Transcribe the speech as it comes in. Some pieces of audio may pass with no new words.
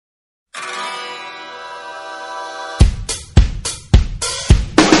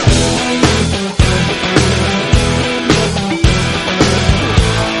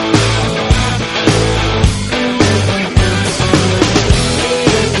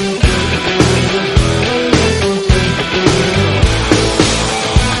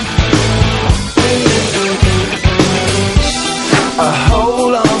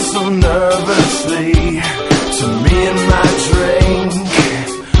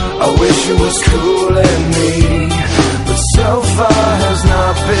she was cooling me, but so far has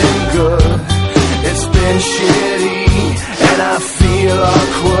not been good. It's been shitty, and I feel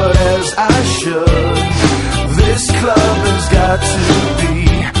awkward as I should. This club has got to be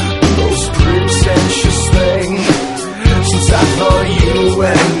the most pretentious thing since I thought you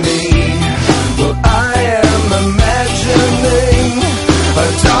and me. Well, I am imagining a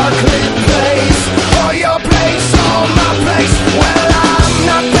dark lit place, or your place, or my place. Well, I'm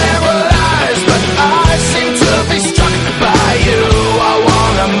not paralyzed, but I seem to be struck by you. I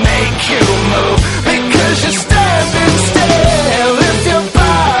wanna make you move, because you're standing still. If your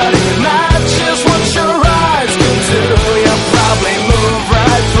body matches what your eyes can do, you'll probably move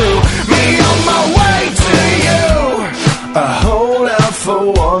right through me on my way to you. I hold out for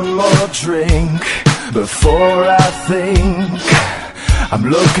one more drink before I think I'm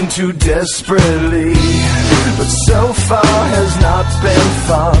looking too desperately, but so far has not been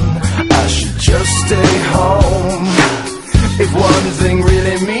fun. I should just stay home. If one thing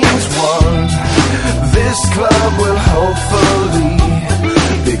really means one, this club will hopefully